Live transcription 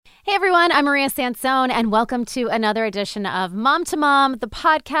Hey everyone, I'm Maria Sansone, and welcome to another edition of Mom to Mom, the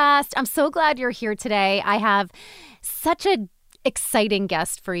podcast. I'm so glad you're here today. I have such a exciting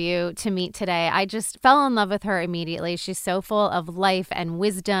guest for you to meet today. I just fell in love with her immediately. She's so full of life and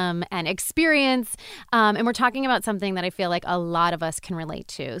wisdom and experience. And we're talking about something that I feel like a lot of us can relate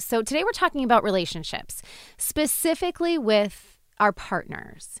to. So today we're talking about relationships, specifically with our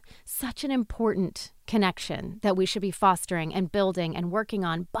partners. Such an important connection that we should be fostering and building and working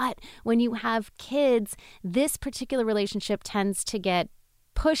on. But when you have kids, this particular relationship tends to get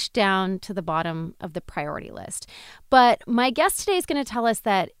pushed down to the bottom of the priority list. But my guest today is going to tell us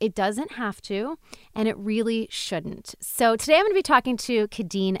that it doesn't have to, and it really shouldn't. So today I'm going to be talking to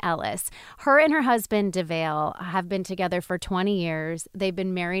Khadeen Ellis. Her and her husband, DeVale, have been together for 20 years. They've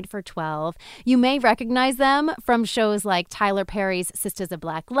been married for 12. You may recognize them from shows like Tyler Perry's Sisters of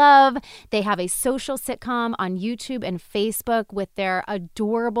Black Love. They have a social sitcom on YouTube and Facebook with their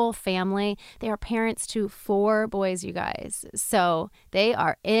adorable family. They are parents to 4 boys, you guys. So they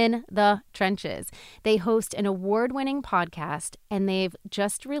are in the trenches. They host an award-winning podcast, and they've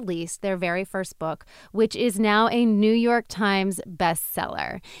just released their very first book, which is now a New York Times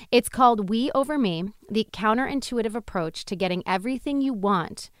bestseller. It's called We Over Me, the counterintuitive approach to getting everything you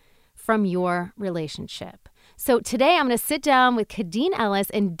want from your relationship. So today I'm going to sit down with Khadeen Ellis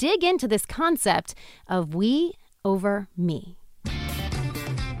and dig into this concept of we over me.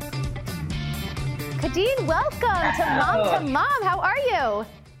 Khadeen, welcome to Mom to Mom. How are you?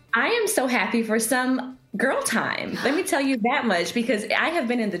 I am so happy for some girl time. Let me tell you that much, because I have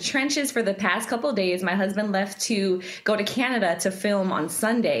been in the trenches for the past couple of days. My husband left to go to Canada to film on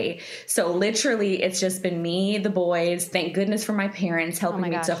Sunday. So literally it's just been me, the boys. Thank goodness for my parents helping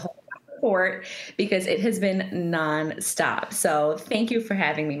me to hold support, because it has been nonstop. So thank you for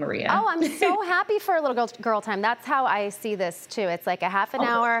having me, Maria. Oh, I'm so happy for a little girl time. That's how I see this too. It's like a half an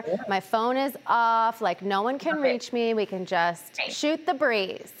hour. Yeah. My phone is off. Like no one can reach me. We can just shoot the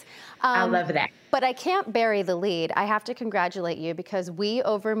breeze. I love that. But I can't bury the lead. I have to congratulate you, because We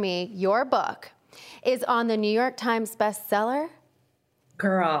Over Me, your book, is on the New York Times bestseller.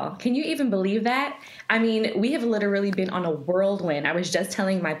 Girl, can you even believe that? I mean, we have literally been on a whirlwind. I was just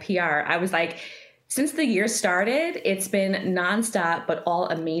telling my PR, I was like, since the year started, it's been nonstop, but all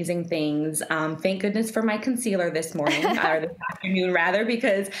amazing things. Thank goodness for my concealer this morning, or this afternoon rather,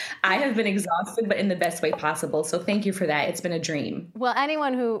 because I have been exhausted, but in the best way possible. So thank you for that. It's been a dream. Well,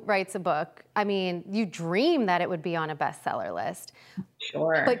 anyone who writes a book, I mean, you dream that it would be on a bestseller list.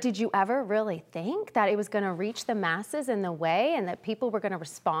 Sure. But did you ever really think that it was going to reach the masses in the way, and that people were going to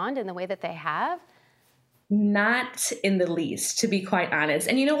respond in the way that they have? Not in the least, to be quite honest.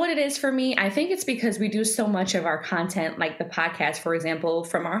 And you know what it is for me? I think it's because we do so much of our content, like the podcast, for example,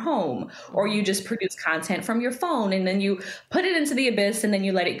 from our home, or you just produce content from your phone and then you put it into the abyss and then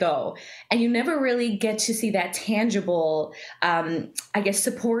you let it go. And you never really get to see that tangible,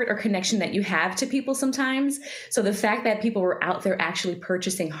 support or connection that you have to people sometimes. So the fact that people were out there actually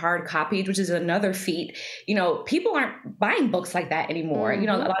purchasing hard copies, which is another feat, people aren't buying books like that anymore. Mm-hmm.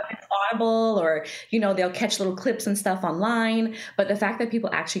 A lot of it's Audible, or, they'll catch little clips and stuff online. But the fact that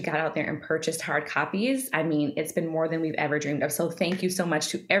people actually got out there and purchased hard copies, I mean, it's been more than we've ever dreamed of. So thank you so much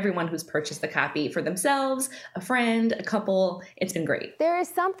to everyone who's purchased the copy for themselves, a friend, a couple. It's been great. There is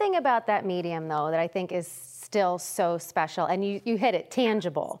something about that medium, though, that I think is still so special. And you hit it,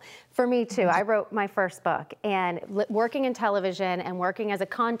 tangible. For me, too. I wrote my first book, and working in television and working as a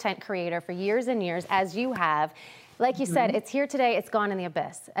content creator for years and years, as you have, like you said, it's here today, it's gone in the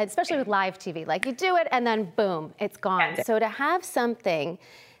abyss, especially with live TV. Like you do it and then boom, it's gone. So to have something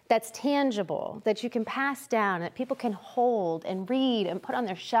that's tangible, that you can pass down, that people can hold and read and put on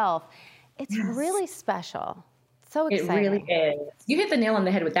their shelf, it's really special. So exciting. It really is. You hit the nail on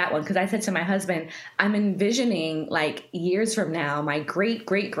the head with that one, because I said to my husband, I'm envisioning like years from now, my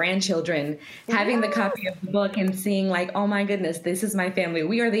great-great-grandchildren having the copy of the book and seeing like, oh my goodness, this is my family.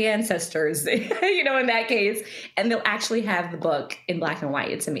 We are the ancestors, in that case. And they'll actually have the book in black and white.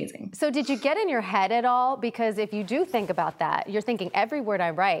 It's amazing. So did you get in your head at all? Because if you do think about that, you're thinking every word I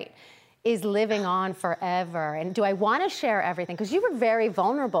write is living on forever. And do I want to share everything? Because you were very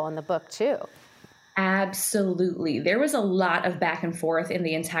vulnerable in the book too. Absolutely. There was a lot of back and forth in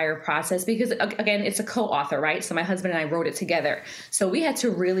the entire process because, again, it's a co-author, right? So my husband and I wrote it together. So we had to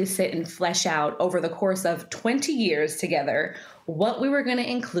really sit and flesh out over the course of 20 years together what we were going to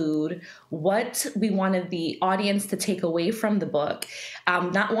include, what we wanted the audience to take away from the book,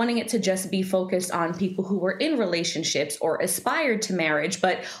 not wanting it to just be focused on people who were in relationships or aspired to marriage,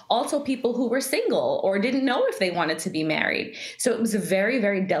 but also people who were single or didn't know if they wanted to be married. So it was a very,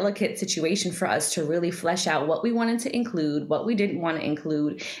 very delicate situation for us to really flesh out what we wanted to include, what we didn't want to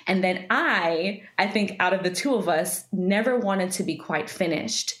include. And then I think out of the two of us, never wanted to be quite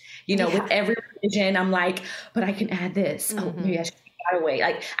finished. With every revision, I'm like, but I can add this. Oh, maybe I should take that away.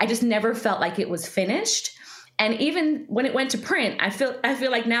 Like, I just never felt like it was finished. And even when it went to print, I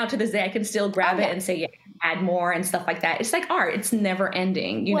feel like now to this day, I can still grab it and say, yeah, add more and stuff like that. It's like art. It's never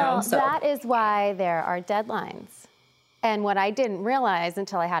ending, know? So that is why there are deadlines. And what I didn't realize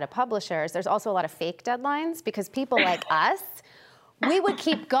until I had a publisher is there's also a lot of fake deadlines because people like us, we would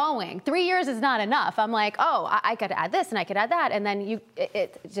keep going. 3 years is not enough. I'm like, oh, I could add this and I could add that. And then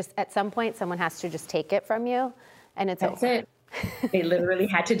it just, at some point, someone has to just take it from you and it's over. That's it. They literally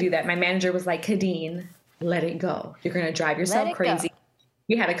had to do that. My manager was like, Khadeen, let it go. You're going to drive yourself crazy. Go.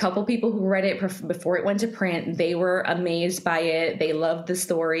 We had a couple people who read it before it went to print. They were amazed by it. They loved the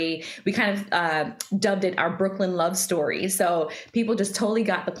story. We kind of dubbed it our Brooklyn love story. So people just totally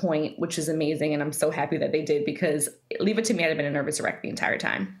got the point, which is amazing. And I'm so happy that they did because leave it to me, I'd have been a nervous wreck the entire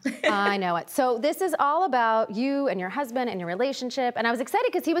time. I know it. So this is all about you and your husband and your relationship. And I was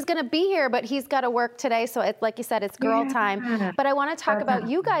excited because he was going to be here, but he's got to work today. So it's like you said, it's girl time. But I want to talk about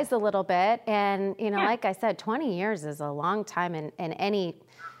you guys a little bit. And, like I said, 20 years is a long time in any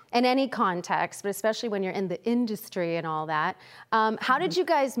context, but especially when you're in the industry and all that. How did you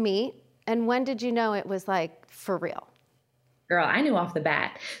guys meet? And when did you know it was like for real? Girl, I knew off the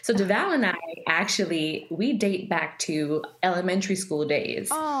bat. So Deval and I we date back to elementary school days.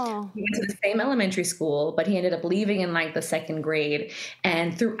 Oh. We went to the same elementary school, but he ended up leaving in like the second grade.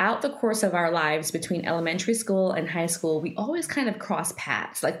 And throughout the course of our lives between elementary school and high school, we always kind of crossed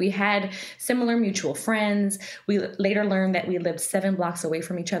paths. Like we had similar mutual friends. We later learned that we lived 7 blocks away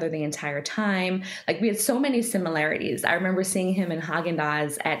from each other the entire time. Like we had so many similarities. I remember seeing him in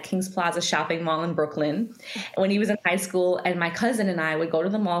Haagen-Dazs at Kings Plaza Shopping Mall in Brooklyn when he was in high school. And my cousin and I would go to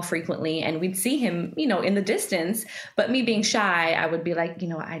the mall frequently and we'd see him, in the distance. But me being shy, I would be like,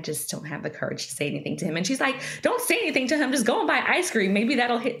 I just don't have the courage to say anything to him. And she's like, don't say anything to him. Just go and buy ice cream. Maybe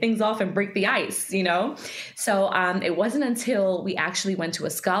that'll hit things off and break the ice, So it wasn't until we actually went to a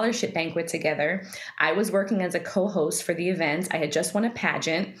scholarship banquet together. I was working as a co-host for the event. I had just won a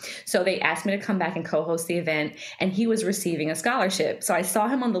pageant. So they asked me to come back and co-host the event. And he was receiving a scholarship. So I saw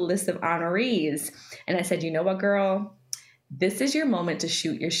him on the list of honorees. And I said, you know what, girl? This is your moment to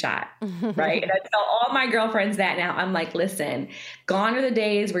shoot your shot, right? And I tell all my girlfriends that now. I'm like, listen, gone are the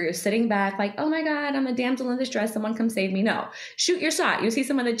days where you're sitting back like, oh my God, I'm a damsel in distress. Someone come save me. No, shoot your shot. You see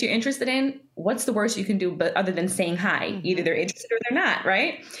someone that you're interested in. What's the worst you can do but other than saying hi? Either they're interested or they're not,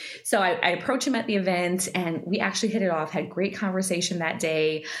 right? So I approached him at the event and we actually hit it off, had great conversation that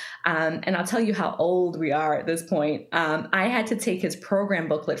day. And I'll tell you how old we are at this point. I had to take his program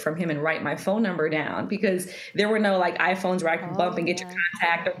booklet from him and write my phone number down because there were no like iPhones where I could bump and get your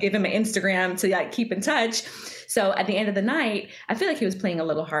contact or give him an Instagram to like keep in touch. So at the end of the night, I feel like he was playing a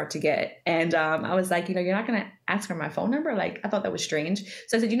little hard to get. And I was like, you're not going to ask for my phone number? Like, I thought that was strange.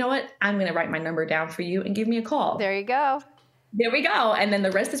 So I said, you know what? I'm going to write my number down for you and give me a call. There you go. There we go. And then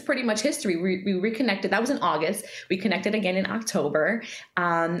the rest is pretty much history. We reconnected. That was in August. We connected again in October.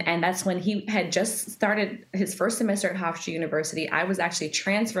 And that's when he had just started his first semester at Hofstra University. I was actually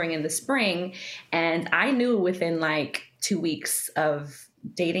transferring in the spring. And I knew within like 2 weeks of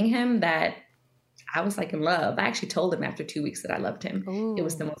dating him that I was like in love. I actually told him after 2 weeks that I loved him. Ooh. It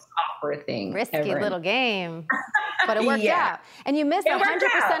was the most awkward thing Risky ever. Little game. But it worked out. And you missed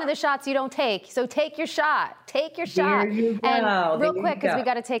 100% of the shots you don't take. So take your shot. Take your shot. There you go. And real quick, because we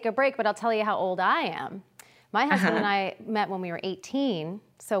got to take a break, but I'll tell you how old I am. My husband and I met when we were 18.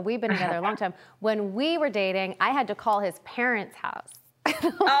 So we've been together a long time. When we were dating, I had to call his parents' house. The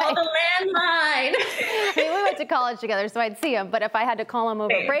landline. I mean, we went to college together, so I'd see him. But if I had to call him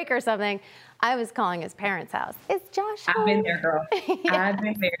over break or something, I was calling his parents' house. Is Josh home? I've been there, girl. Yeah.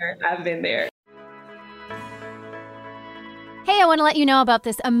 I've been there. Hey, I want to let you know about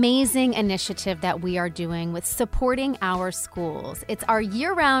this amazing initiative that we are doing with supporting our schools. It's our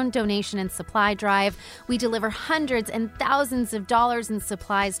year-round donation and supply drive. We deliver hundreds and thousands of dollars in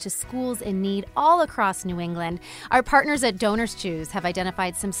supplies to schools in need all across New England. Our partners at Donors Choose have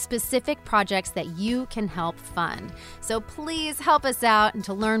identified some specific projects that you can help fund. So please help us out. And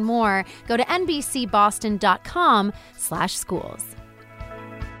to learn more, go to nbcboston.com/schools.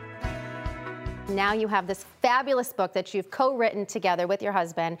 now you have this fabulous book that you've co-written together with your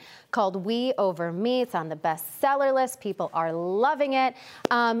husband called We Over Me. It's on the bestseller list. People are loving it.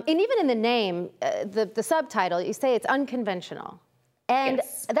 And even in the name, the subtitle, you say it's unconventional. And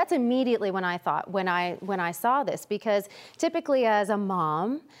yes. That's immediately when I thought, when I saw this, because typically as a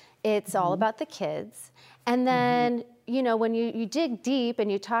mom, it's all about the kids. And then, you know, when you dig deep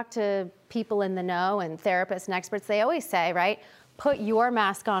and you talk to people in the know and therapists and experts, they always say, right, put your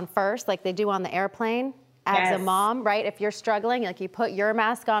mask on first, like they do on the airplane as a mom, right? If you're struggling, like you put your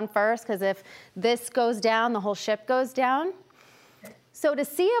mask on first, because if this goes down, the whole ship goes down. So to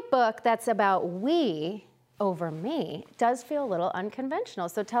see a book that's about we over me does feel a little unconventional.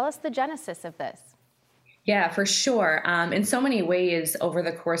 So tell us the genesis of this. Yeah, for sure. In so many ways over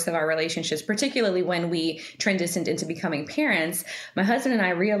the course of our relationships, particularly when we transitioned into becoming parents, my husband and I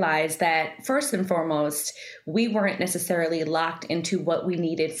realized that first and foremost, we weren't necessarily locked into what we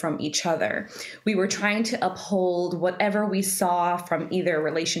needed from each other. We were trying to uphold whatever we saw from either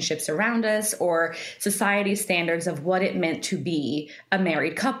relationships around us or society's standards of what it meant to be a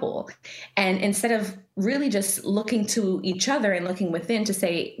married couple. And instead of really just looking to each other and looking within to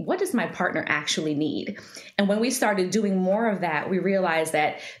say, what does my partner actually need? And when we started doing more of that, we realized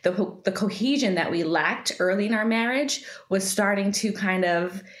that the cohesion that we lacked early in our marriage was starting to kind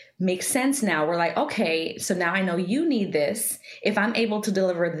of make sense now. We're like, okay, so now I know you need this. If I'm able to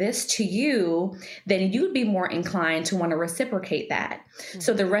deliver this to you, then you'd be more inclined to want to reciprocate that. Mm-hmm.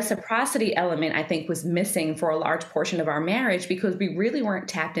 So the reciprocity element, I think, was missing for a large portion of our marriage because we really weren't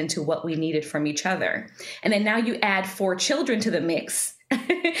tapped into what we needed from each other. And then now you add 4 children to the mix.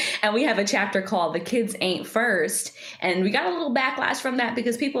 And we have a chapter called The Kids Ain't First. And we got a little backlash from that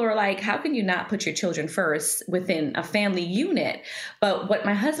because people are like, how can you not put your children first within a family unit? But what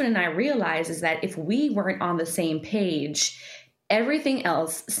my husband and I realized is that if we weren't on the same page, everything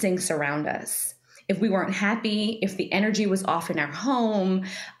else sinks around us. If we weren't happy, if the energy was off in our home,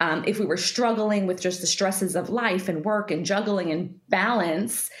 if we were struggling with just the stresses of life and work and juggling and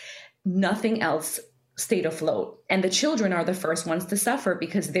balance, nothing else stayed afloat. And the children are the first ones to suffer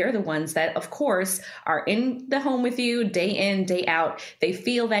because they're the ones that, of course, are in the home with you day in, day out. They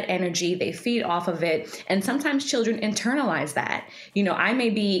feel that energy, they feed off of it. And sometimes children internalize that. You know, I may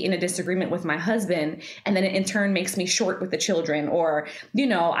be in a disagreement with my husband, and then it in turn makes me short with the children, or, you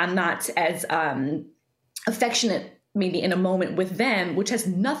know, I'm not as affectionate maybe in a moment with them, which has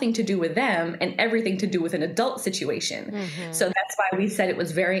nothing to do with them and everything to do with an adult situation. Mm-hmm. So that's why we said it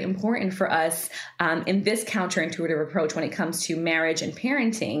was very important for us in this counterintuitive approach when it comes to marriage and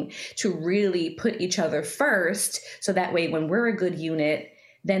parenting to really put each other first. So that way, when we're a good unit,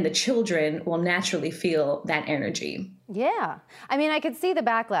 then the children will naturally feel that energy. Yeah. I mean, I could see the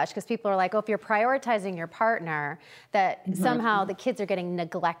backlash because people are like, oh, if you're prioritizing your partner, that somehow the kids are getting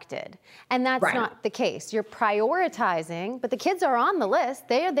neglected. And that's not the case. You're prioritizing, but the kids are on the list.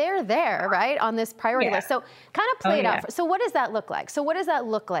 They're there, right, on this priority list. So kind of play it out. So what does that look like? So what does that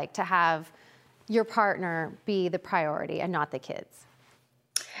look like to have your partner be the priority and not the kids?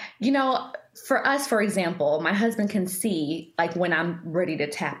 You know, for us, for example, my husband can see like when I'm ready to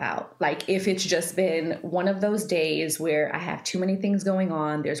tap out. Like if it's just been one of those days where I have too many things going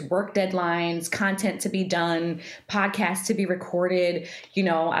on, there's work deadlines, content to be done, podcasts to be recorded. You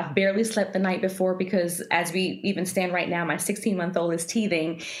know, I've barely slept the night before because as we even stand right now, my 16-month-old is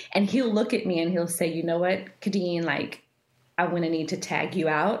teething, and he'll look at me and he'll say, you know what, Khadeen, like I'm going to need to tag you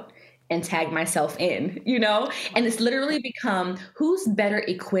out and tag myself in, you know? And it's literally become who's better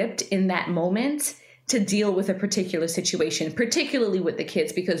equipped in that moment to deal with a particular situation, particularly with the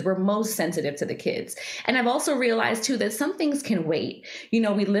kids, because we're most sensitive to the kids. And I've also realized too that some things can wait. You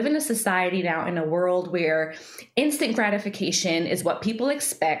know, we live in a society now in a world where instant gratification is what people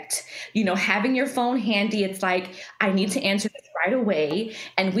expect. You know, having your phone handy, it's like, I need to answer this right away.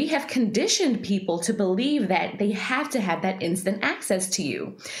 And we have conditioned people to believe that they have to have that instant access to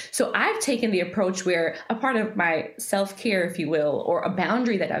you. So I've taken the approach where a part of my self-care, if you will, or a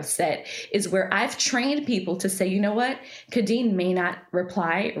boundary that I've set is where I've trained people to say, you know what, Khadeen may not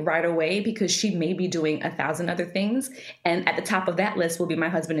reply right away because she may be doing 1,000 other things. And at the top of that list will be my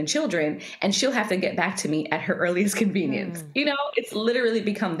husband and children. And she'll have to get back to me at her earliest convenience. You know, it's literally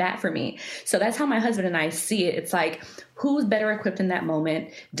become that for me. So that's how my husband and I see it. It's like, who's better equipped in that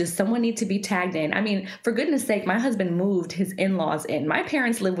moment? Does someone need to be tagged in? I mean, for goodness sake, my husband moved his in-laws in. My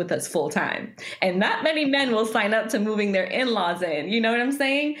parents live with us full time, and not many men will sign up to moving their in-laws in. You know what I'm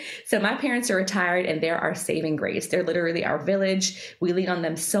saying? So my parents are retired and they're our saving grace. They're literally our village. We lean on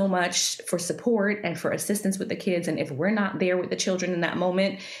them so much for support and for assistance with the kids. And if we're not there with the children in that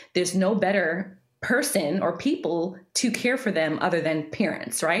moment, there's no better person or people to care for them other than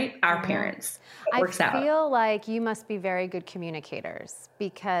parents, right? Our parents. It works out. I feel like you must be very good communicators,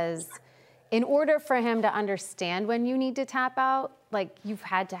 because in order for him to understand when you need to tap out, like, you've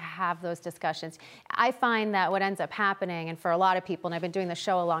had to have those discussions. I find that what ends up happening, and for a lot of people, and I've been doing the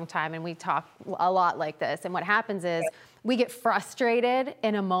show a long time, and we talk a lot like this, and what happens is we get frustrated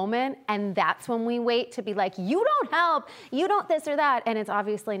in a moment, and that's when we wait to be like, you don't help, you don't this or that, and it's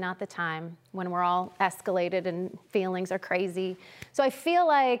obviously not the time when we're all escalated and feelings are crazy. So I feel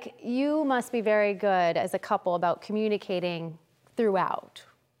like you must be very good as a couple about communicating throughout,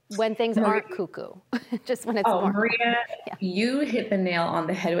 when things aren't cuckoo, just when it's normal. Maria, you hit the nail on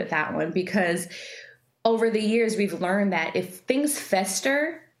the head with that one, because over the years we've learned that if things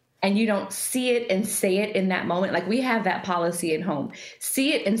fester and you don't see it and say it in that moment, like we have that policy at home,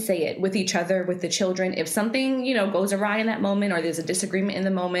 see it and say it with each other, with the children. If something, goes awry in that moment, or there's a disagreement in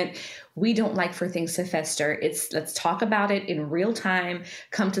the moment, we don't like for things to fester. It's let's talk about it in real time,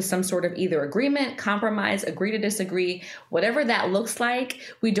 come to some sort of either agreement, compromise, agree to disagree, whatever that looks like.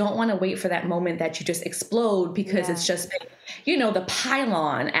 We don't want to wait for that moment that you just explode, because it's just been, the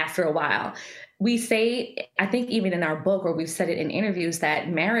pile-on after a while. We say, I think even in our book, or we've said it in interviews,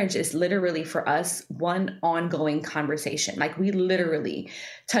 that marriage is literally for us one ongoing conversation. Like, we literally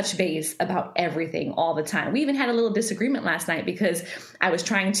touch base about everything all the time. We even had a little disagreement last night because I was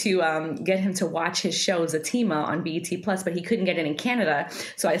trying to get him to watch his show Zatima on BET Plus, but he couldn't get it in Canada.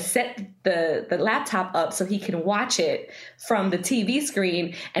 So I set the laptop up so he can watch it from the TV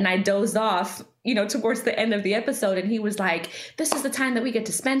screen, and I dozed off towards the end of the episode. And he was like, this is the time that we get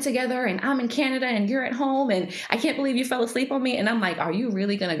to spend together, and I'm in Canada and you're at home, and I can't believe you fell asleep on me. And I'm like, are you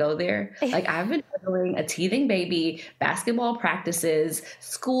really going to go there? Like, I've been handling a teething baby, basketball practices,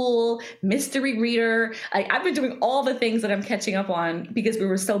 school, mystery reader. I've been doing all the things that I'm catching up on because we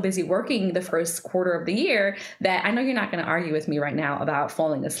were so busy working the first quarter of the year that I know you're not going to argue with me right now about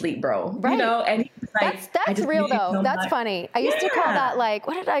falling asleep, bro. Right. And he was like, that's real though. So that's much. Funny. I used to call that, like,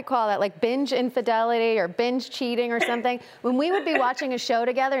 what did I call that? Like binge infidelity or binge cheating or something. When we would be watching a show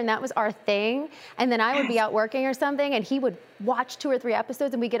together and that was our thing, and then I would be out working or something, and he would watch 2 or 3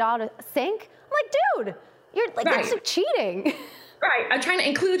 episodes and we get out of sync. I'm like, dude, you're like, that's like cheating. Right. I'm trying to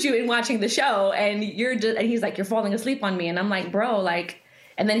include you in watching the show, and and he's like, you're falling asleep on me. And I'm like, bro, like,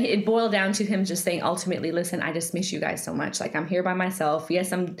 and then it boiled down to him just saying, ultimately, listen, I just miss you guys so much. Like, I'm here by myself.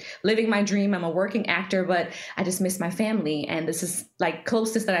 Yes, I'm living my dream. I'm a working actor, but I just miss my family. And this is like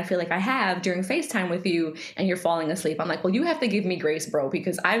closest that I feel like I have during FaceTime with you, and you're falling asleep. I'm like, well, you have to give me grace, bro,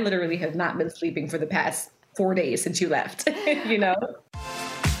 because I literally have not been sleeping for the past 4 days since you left,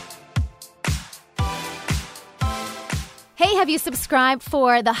 Hey, have you subscribed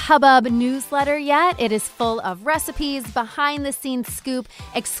for the Hubbub newsletter yet? It is full of recipes, behind-the-scenes scoop,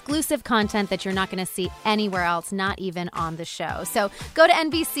 exclusive content that you're not going to see anywhere else, not even on the show. So go to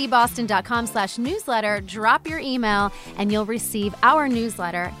nbcboston.com/newsletter, drop your email, and you'll receive our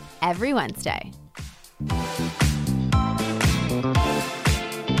newsletter every Wednesday.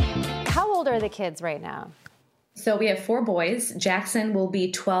 How old are the kids right now? So we have 4 boys. Jackson will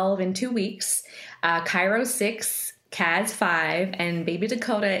be 12 in 2 weeks. Cairo 6. Kaz 5, and baby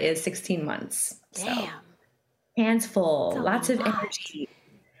Dakota is 16 months. Damn. So, hands full, lots of energy.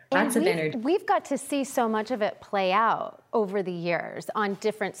 Lots of energy. We've got to see so much of it play out over the years on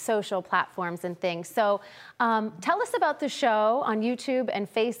different social platforms and things. So tell us about the show on YouTube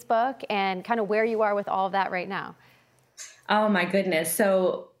and Facebook and kind of where you are with all of that right now. Oh my goodness.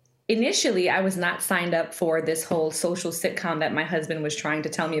 So initially, I was not signed up for this whole social sitcom that my husband was trying to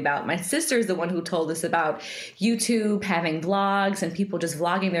tell me about. My sister is the one who told us about YouTube having vlogs and people just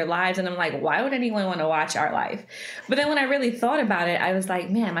vlogging their lives. And I'm like, why would anyone want to watch our life? But then when I really thought about it, I was like,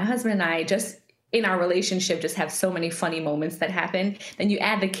 man, my husband and I just in our relationship just have so many funny moments that happen. Then you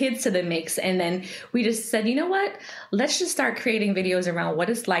add the kids to the mix. And then we just said, you know what? Let's just start creating videos around what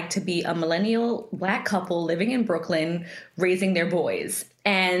it's like to be a millennial Black couple living in Brooklyn, raising their boys.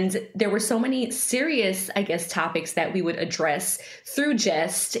 And there were so many serious, I guess, topics that we would address through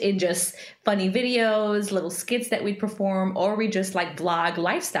jest in just funny videos, little skits that we'd perform, or we just like vlog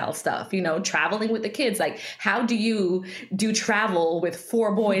lifestyle stuff, traveling with the kids. Like, how do you do travel with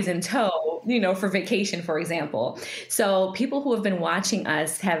 4 boys in tow, for vacation, for example? So people who have been watching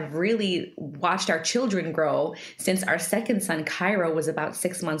us have really watched our children grow since our second son, Cairo, was about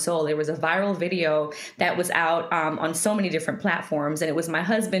 6 months old. There was a viral video that was out on so many different platforms, and it was my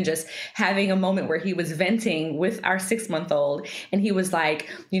husband just having a moment where he was venting with our 6-month-old. And he was like,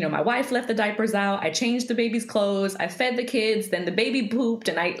 my wife left the diapers out. I changed the baby's clothes. I fed the kids. Then the baby pooped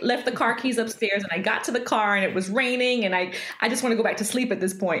and I left the car keys upstairs and I got to the car and it was raining. And I just want to go back to sleep at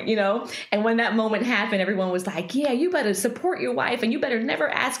this point, And when that moment happened, everyone was like, yeah, you better support your wife and you better never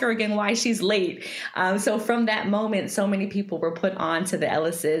ask her again why she's late. So from that moment, so many people were put on to the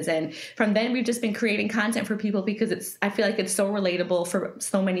Ellises. And from then we've just been creating content for people because I feel like it's so relatable for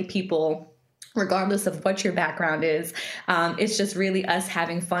so many people, regardless of what your background is. It's just really us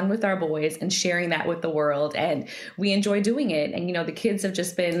having fun with our boys and sharing that with the world. And we enjoy doing it. And, the kids have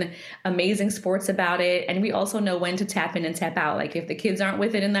just been amazing sports about it. And we also know when to tap in and tap out. Like if the kids aren't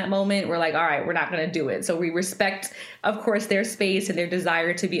with it in that moment, we're like, all right, we're not going to do it. So we respect, of course, their space and their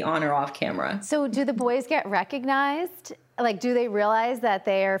desire to be on or off camera. So do the boys get recognized? Like, do they realize that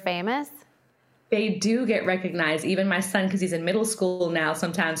they are famous? They do get recognized. Even my son, because he's in middle school now,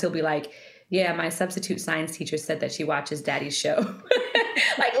 sometimes he'll be like, yeah, my substitute science teacher said that she watches Daddy's show.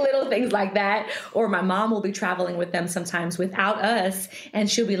 Like little things like that. Or my mom will be traveling with them sometimes without us. And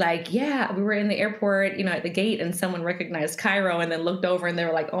she'll be like, yeah, we were in the airport, at the gate and someone recognized Cairo and then looked over and they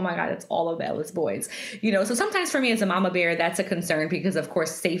were like, oh my God, it's all of the Ellis boys. So sometimes for me as a mama bear, that's a concern because of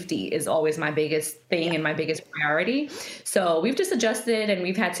course, safety is always my biggest thing and my biggest priority. So we've just adjusted and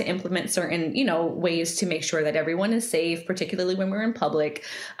we've had to implement certain, ways to make sure that everyone is safe, particularly when we're in public,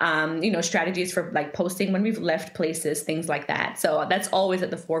 strategies for like posting when we've left places, things like that. So that's always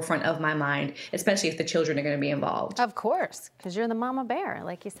at the forefront of my mind, especially if the children are going to be involved. Of course, because you're the mama bear,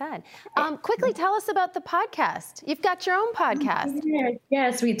 like you said. Quickly tell us about the podcast. You've got your own podcast.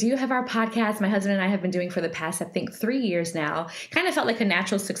 Yes, we do have our podcast. My husband and I have been doing for the past, I think, 3 years now. Kind of felt like a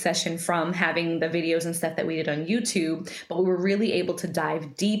natural succession from having the videos and stuff that we did on YouTube, but we were really able to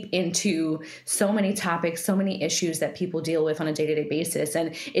dive deep into so many topics, so many issues that people deal with on a day-to-day basis.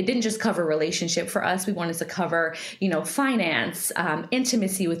 And it didn't just cover relationship for us. We wanted to cover, finance,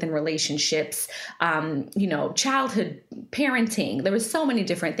 intimacy within relationships, childhood parenting. There was so many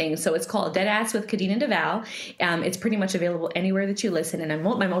different things. So it's called Deadass with Khadeen and Deval. It's pretty much available anywhere that you listen. And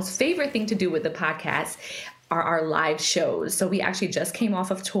my most favorite thing to do with the podcast are our live shows. So we actually just came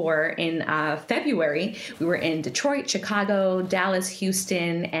off of tour in February. We were in Detroit, Chicago, Dallas,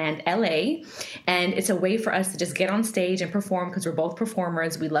 Houston, and LA. And it's a way for us to just get on stage and perform because we're both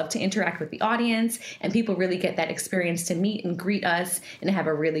performers. We love to interact with the audience and people really get that experience to meet and greet us and have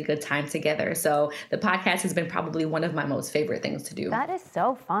a really good time together. So the podcast has been probably one of my most favorite things to do. That is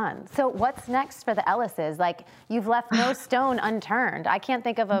so fun. So what's next for the Ellises? Like you've left no stone unturned. I can't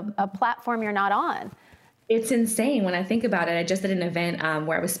think of a platform you're not on. It's insane when I think about it. I just did an event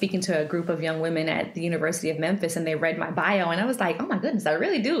where I was speaking to a group of young women at the University of Memphis and they read my bio and I was like, oh my goodness, I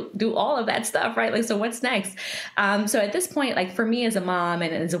really do all of that stuff, right? Like, so what's next? So at this point, like for me as a mom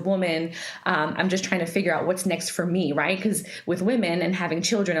and as a woman, I'm just trying to figure out what's next for me, right? Because with women and having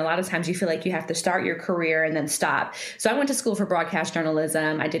children, a lot of times you feel like you have to start your career and then stop. So I went to school for broadcast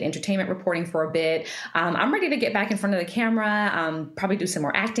journalism. I did entertainment reporting for a bit. I'm ready to get back in front of the camera, probably do some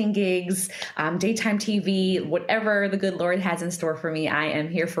more acting gigs, daytime TV, whatever the good Lord has in store for me, I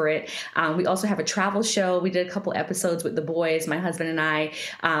am here for it. We also have a travel show. We did a couple episodes with the boys, my husband and I.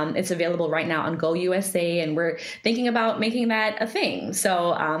 It's available right now on Go USA, and we're thinking about making that a thing.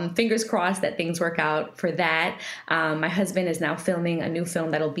 So fingers crossed that things work out for that. My husband is now filming a new film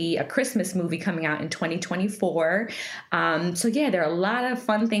that'll be a Christmas movie coming out in 2024. So yeah, there are a lot of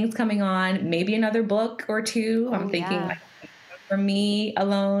fun things coming on. Maybe another book or two. I'm thinking like, from me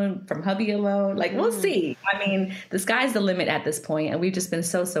alone, from hubby alone, like we'll see. I mean, the sky's the limit at this point, and we've just been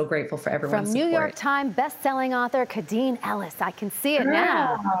so grateful for everyone's support. From New York Times best-selling author Khadeen Ellis, I can see it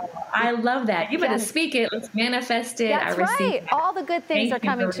now. I love that. You better speak it. Let's manifest it. That's right. All the good things are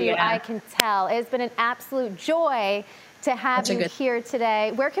coming to you. I can tell. It's been an absolute joy to have you here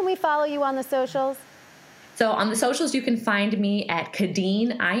today. Where can we follow you on the socials? So on the socials, you can find me at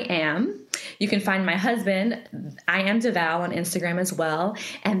Khadeen I Am. You can find my husband, I Am Deval, on Instagram as well.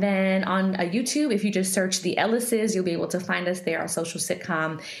 And then on YouTube, if you just search The Ellises, you'll be able to find us there, our social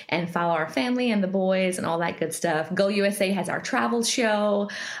sitcom, and follow our family and the boys and all that good stuff. Go USA has our travel show.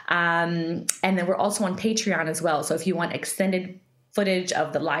 And then we're also on Patreon as well. So if you want extended footage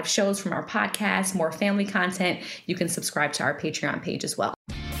of the live shows from our podcast, more family content, you can subscribe to our Patreon page as well.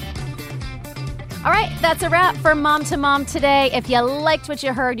 All right, that's a wrap for Mom to Mom today. If you liked what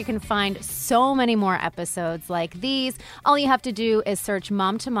you heard, you can find so many more episodes like these. All you have to do is search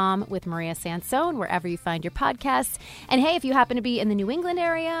Mom to Mom with Maria Sansone wherever you find your podcasts. And hey, if you happen to be in the New England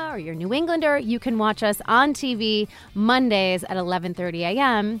area or you're a New Englander, you can watch us on TV Mondays at 11:30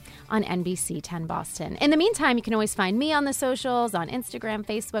 a.m. on NBC 10 Boston. In the meantime, you can always find me on the socials, on Instagram,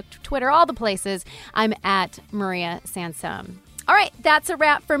 Facebook, Twitter, all the places. I'm at Maria Sansone. All right, that's a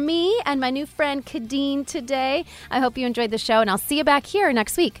wrap for me and my new friend Khadeen today. I hope you enjoyed the show, and I'll see you back here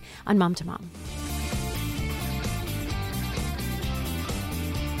next week on Mom to Mom.